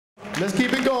Let's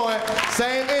keep it going.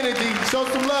 Same energy. Show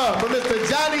some love for Mr.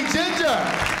 Johnny Ginger.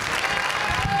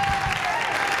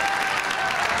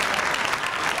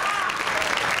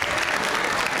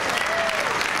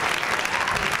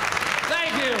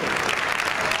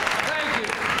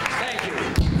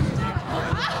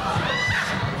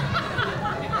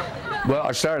 Well,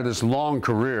 I started this long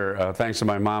career thanks to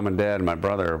my mom and dad and my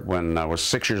brother. When I was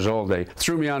 6 years old, they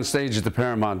threw me on stage at the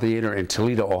Paramount Theater in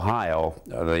Toledo, Ohio.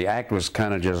 The act was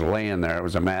kind of just laying there. It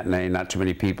was a matinee, not too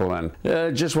many people, and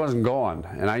it just wasn't going.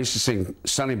 And I used to sing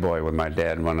Sonny Boy with my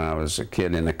dad when I was a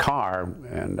kid in the car,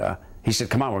 and he said,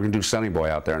 "Come on, we're going to do Sonny Boy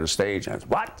out there on the stage." And I said,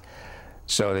 "What?"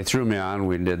 So they threw me on.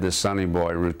 We did this Sonny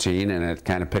Boy routine, and it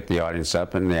kind of picked the audience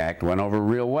up, and the act went over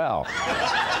real well.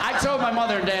 I told my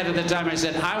mother and dad at the time, I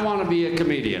said, "I want to be a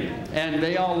comedian." And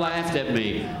they all laughed at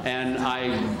me. And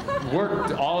I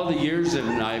worked all of the years,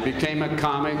 and I became a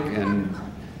comic, and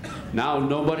now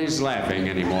nobody's laughing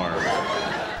anymore.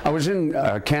 I was in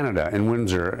Canada, in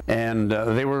Windsor, and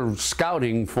they were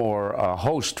scouting for a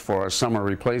host for a summer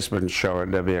replacement show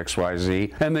at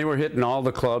WXYZ, and they were hitting all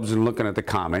the clubs and looking at the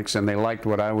comics, and they liked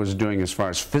what I was doing as far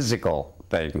as physical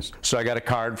things. So I got a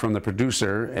card from the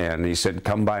producer, and he said,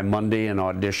 "Come by Monday and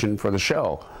audition for the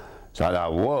show." So I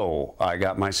thought, whoa, I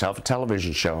got myself a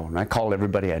television show. And I called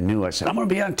everybody I knew. I said, "I'm going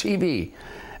to be on TV."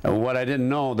 And what I didn't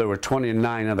know, there were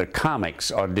 29 other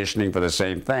comics auditioning for the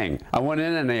same thing. I went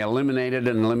in and they eliminated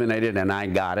and eliminated, and I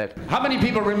got it. How many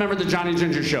people remember the Johnny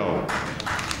Ginger Show?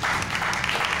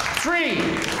 3.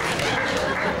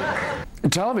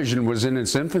 Television was in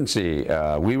its infancy.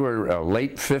 We were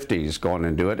late 50s going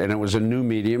into it, and it was a new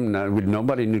medium.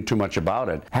 Nobody knew too much about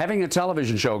it. Having a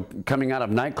television show coming out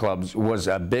of nightclubs was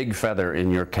a big feather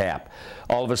in your cap.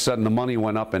 All of a sudden, the money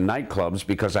went up in nightclubs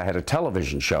because I had a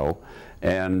television show,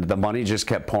 and the money just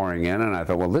kept pouring in, and I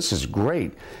thought, well, this is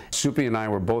great. Soupy and I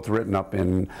were both written up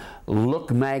in Look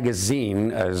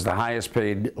magazine as the highest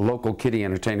paid local kiddie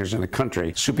entertainers in the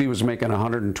country. Soupy was making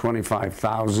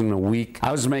 $125,000 a week.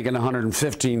 I was making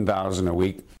 $115,000 a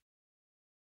week.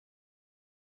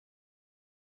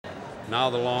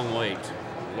 Now the long wait,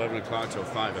 11 o'clock till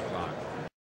 5 o'clock.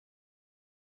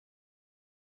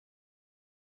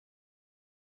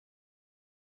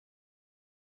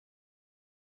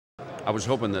 I was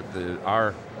hoping that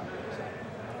our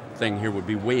thing here would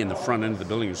be way in the front end of the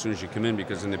building as soon as you come in,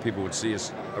 because then the people would see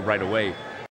us right away.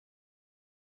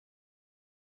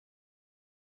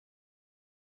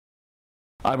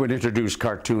 I would introduce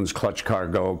cartoons, Clutch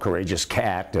Cargo, Courageous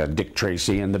Cat, Dick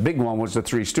Tracy, and the big one was the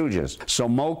Three Stooges. So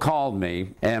Mo called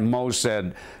me, and Mo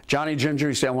said, "Johnny Ginger,"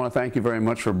 he said, "I want to thank you very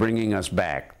much for bringing us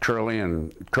back.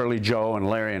 Curly Joe and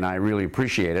Larry and I really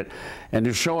appreciate it. And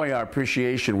to show you our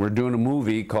appreciation, we're doing a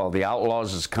movie called The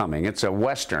Outlaws Is Coming. It's a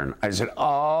Western." I said,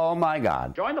 "Oh my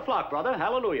God." Join the flock, brother.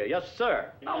 Hallelujah. Yes, sir.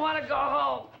 I want to go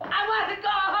home. I want to go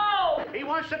home. He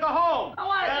wants to go home. I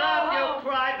want to go home. Get up, you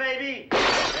crybaby.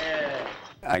 Yeah.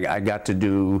 I got to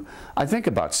do, I think,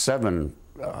 about 7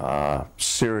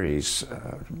 series,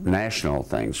 national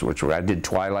things, which were, I did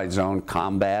Twilight Zone,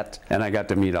 Combat, and I got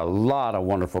to meet a lot of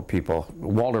wonderful people.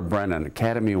 Walter Brennan,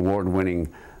 Academy Award-winning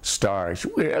star.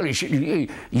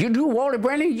 "You do Walter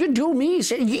Brennan, you do me." He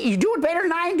said, "You do it better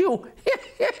than I do."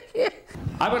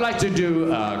 I would like to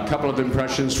do a couple of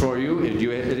impressions for you.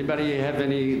 Anybody have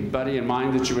anybody in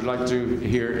mind that you would like to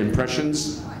hear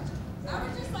impressions? I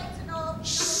would just like to know.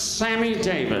 Sammy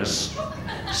Davis.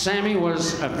 Sammy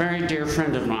was a very dear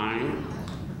friend of mine.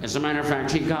 As a matter of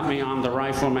fact, he got me on The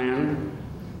Rifleman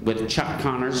with Chuck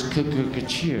Connor's Cuckoo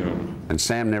Cachoo. And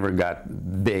Sam never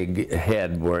got big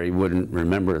head where he wouldn't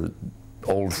remember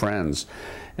old friends.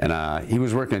 And he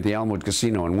was working at the Elmwood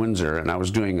Casino in Windsor, and I was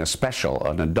doing a special,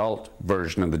 an adult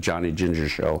version of the Johnny Ginger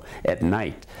Show at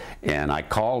night. And I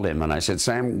called him and I said,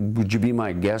 "Sam, would you be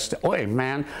my guest?" "Wait,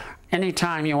 man,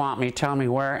 anytime you want me, tell me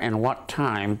where and what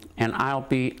time, and I'll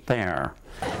be there."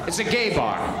 It's a gay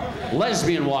bar.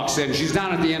 Lesbian walks in. She's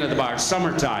down at the end of the bar. It's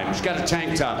summertime. She's got a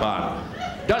tank top on.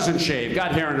 Doesn't shave.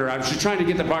 Got hair in her eyes. She's trying to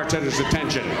get the bartender's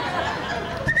attention.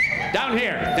 Down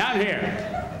here. Down here.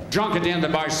 Drunk at the end of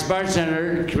the bar. Says,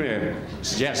 "Bartender, come here." He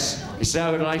says, "Yes." He said,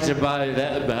 "I would like to buy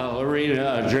that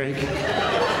ballerina a drink."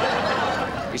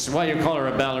 He said, "Why do you call her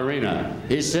a ballerina?"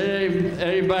 He said,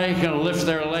 "Anybody can lift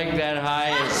their leg that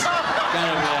high, it's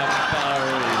gotta be a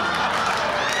ballerina."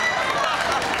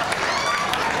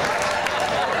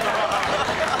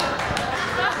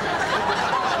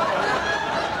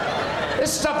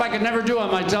 This stuff I could never do on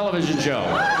my television show.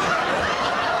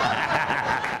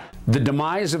 The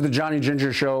demise of the Johnny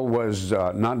Ginger Show was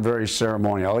not very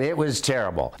ceremonial. It was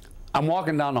terrible. I'm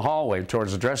walking down the hallway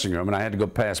towards the dressing room, and I had to go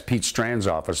past Pete Strand's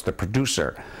office, the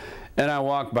producer. And I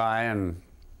walked by, and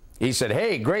He said,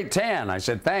 hey, great tan. I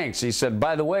said, thanks. He said,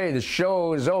 by the way, the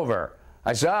show is over.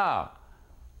 I said, ah,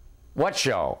 what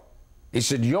show? He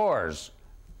said, yours.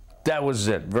 That was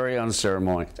it. Very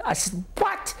unceremonious. I said,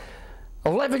 what?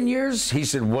 11 years? He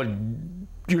said, well, you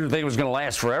didn't think it was going to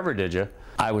last forever, did you?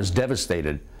 I was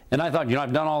devastated. And I thought, you know,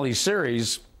 I've done all these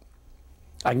series.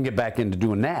 I can get back into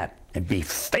doing that and be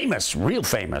famous, real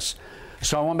famous.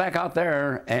 So I went back out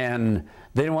there, and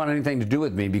they didn't want anything to do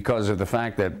with me because of the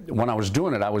fact that when I was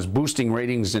doing it, I was boosting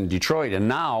ratings in Detroit, and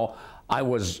now I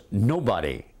was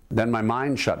nobody. Then my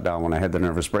mind shut down when I had the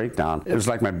nervous breakdown. It was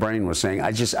like my brain was saying,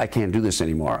 I can't do this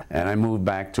anymore. And I moved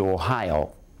back to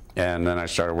Ohio, and then I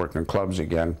started working in clubs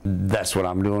again. That's what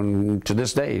I'm doing to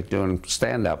this day, doing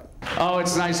stand-up. Oh,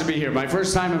 it's nice to be here. My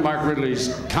first time at Mark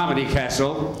Ridley's Comedy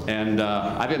Castle, and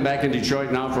I've been back in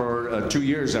Detroit now for 2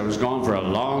 years. I was gone for a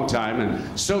long time,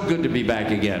 and so good to be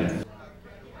back again.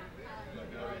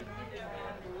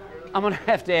 I'm gonna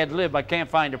have to ad-lib. I can't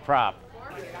find a prop.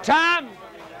 Tom,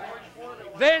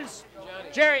 Vince,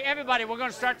 Jerry, everybody, we're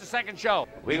gonna start the second show.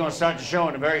 We're going to start the show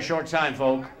in a very short time,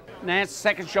 folk. Nance,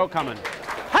 second show coming.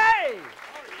 Hey!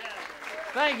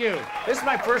 Thank you. This is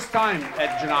my first time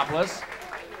at Giannopolis,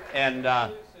 and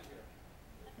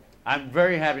I'm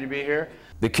very happy to be here.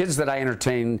 The kids that I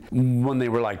entertained when they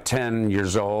were like 10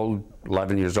 years old,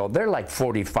 11 years old, they're like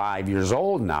 45 years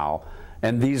old now.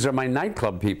 And these are my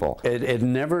nightclub people. It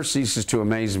never ceases to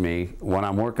amaze me when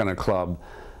I'm working a club.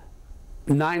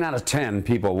 9 out of 10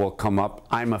 people will come up.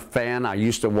 I'm a fan. I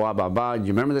used to wah ba ba. You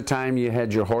remember the time you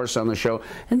had your horse on the show?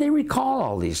 And they recall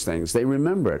all these things. They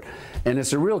remember it. And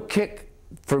it's a real kick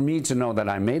for me to know that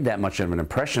I made that much of an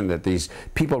impression, that these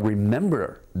people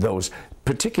remember those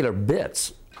particular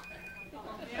bits.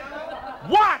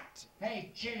 What?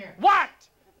 Hey, Junior. What?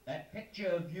 That picture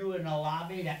of you in the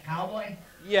lobby, that cowboy,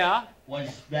 Yeah?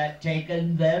 was that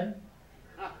taken then?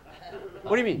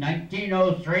 What do you mean?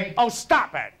 1903? Oh,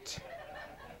 stop it.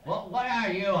 Well, what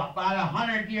are you, about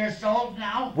 100 years old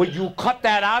now? Will you cut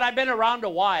that out? I've been around a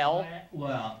while.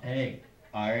 Well, hey,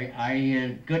 are you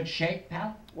in good shape,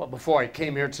 pal? Well, before I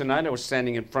came here tonight, I was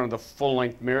standing in front of the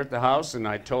full-length mirror at the house, and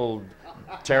I told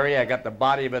Terry I got the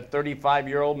body of a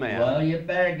 35-year-old man. Well, you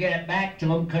better get it back to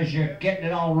him, because you're getting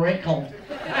it all wrinkled.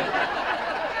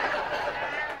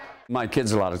 My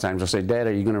kids a lot of times will say, Dad,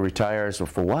 are you going to retire? I said,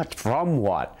 for what? From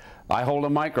what? I hold a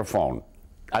microphone.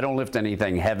 I don't lift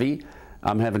anything heavy.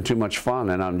 I'm having too much fun,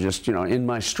 and I'm just, you know, in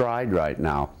my stride right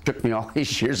now. It took me all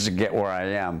these years to get where I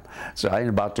am, so I ain't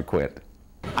about to quit.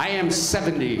 I am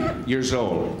 70 years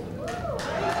old.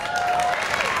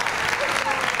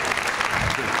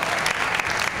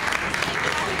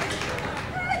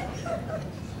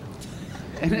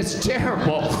 And it's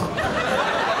terrible.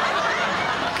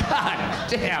 God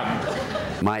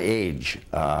damn. My age,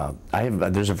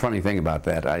 there's a funny thing about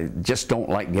that. I just don't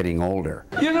like getting older.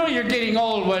 You know you're getting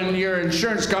old when your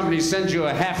insurance company sends you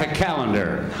a half a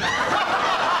calendar.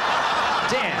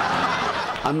 Damn.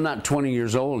 I'm not 20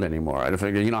 years old anymore. I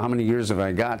figure, you know, how many years have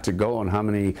I got to go, and how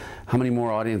many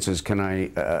more audiences can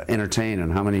I entertain,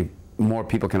 and how many more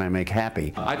people can I make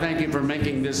happy? I thank you for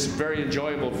making this very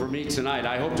enjoyable for me tonight.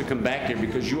 I hope to come back here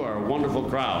because you are a wonderful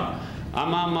crowd.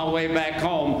 I'm on my way back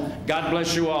home. God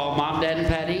bless you all. Mom, Dad, and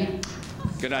Patty,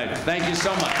 good night. Thank you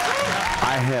so much.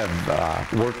 I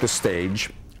have worked the stage.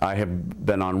 I have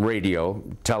been on radio,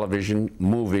 television,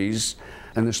 movies,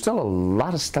 and there's still a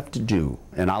lot of stuff to do.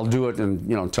 And I'll do it, and,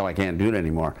 you know, until I can't do it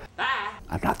anymore.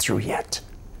 I'm not through yet.